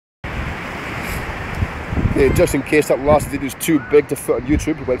Just in case that last video was too big to fit on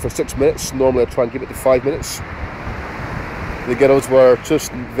YouTube, we went for 6 minutes. Normally I try and keep it to 5 minutes. The girls were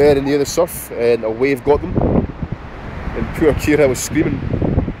just very near the surf and a wave got them. And poor Kira was screaming.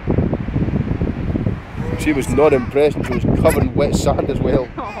 She was not impressed and she was covered in wet sand as well.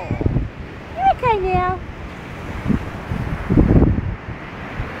 Oh. You're okay now.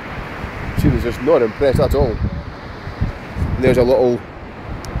 She was just not impressed at all. And there's a little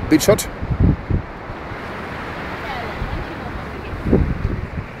beach hut.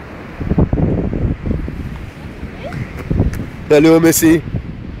 Hello, Missy.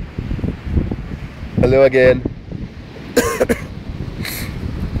 Hello again.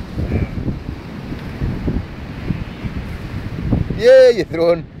 Yeah, you're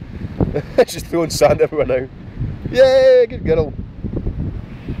throwing. She's throwing sand everywhere now. Yeah, good girl.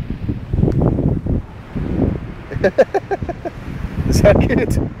 Is that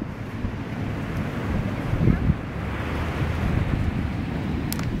good?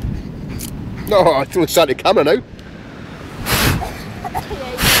 No, I'm throwing sand to camera now.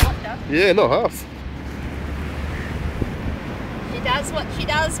 Yeah, not half. She does what she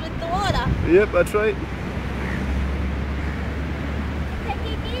does with the water. Yep, that's right.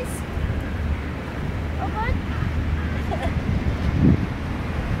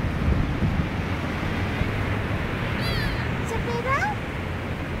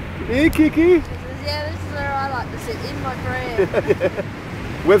 Hey Kiki! Yeah, this is where I like to sit, in my crib.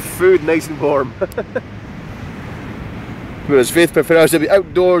 With food nice and warm. Whereas Faith prefers to be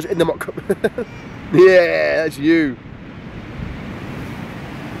outdoors in the muck. Yeah, that's you.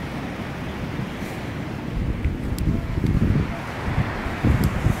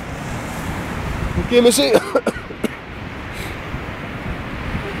 Okay, Missy.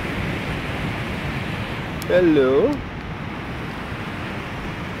 Hello.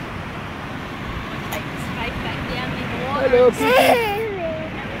 Hello, Kiki.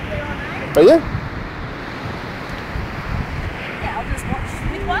 Are you? Yeah, I'll just watch.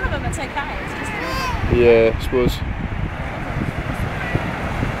 With one of them, it's okay. It's just yeah, I suppose.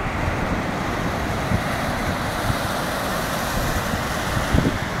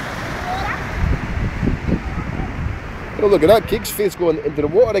 Oh, look at that. Cake's face going into the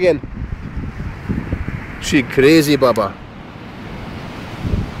water again. She crazy, Baba.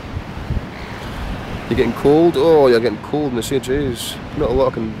 You're getting cold? Oh, you're getting cold in the sea, jeez. Not a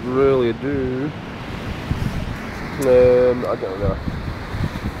lot I can really do. I don't know.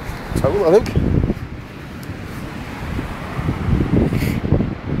 Towel, I think.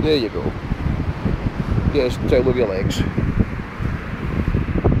 There you go. Get a towel over your legs.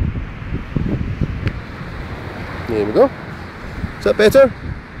 There we go. Is that better?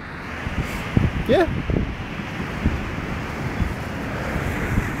 Yeah?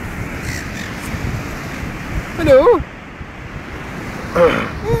 Hello?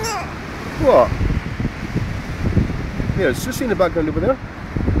 What? Yeah, it's just in the background over there.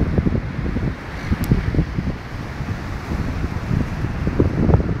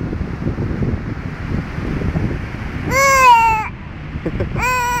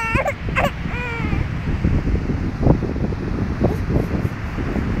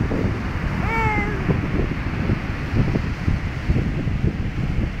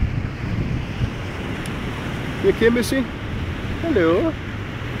 You okay, Missy? Hello?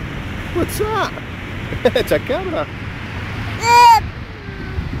 What's that? It's a camera.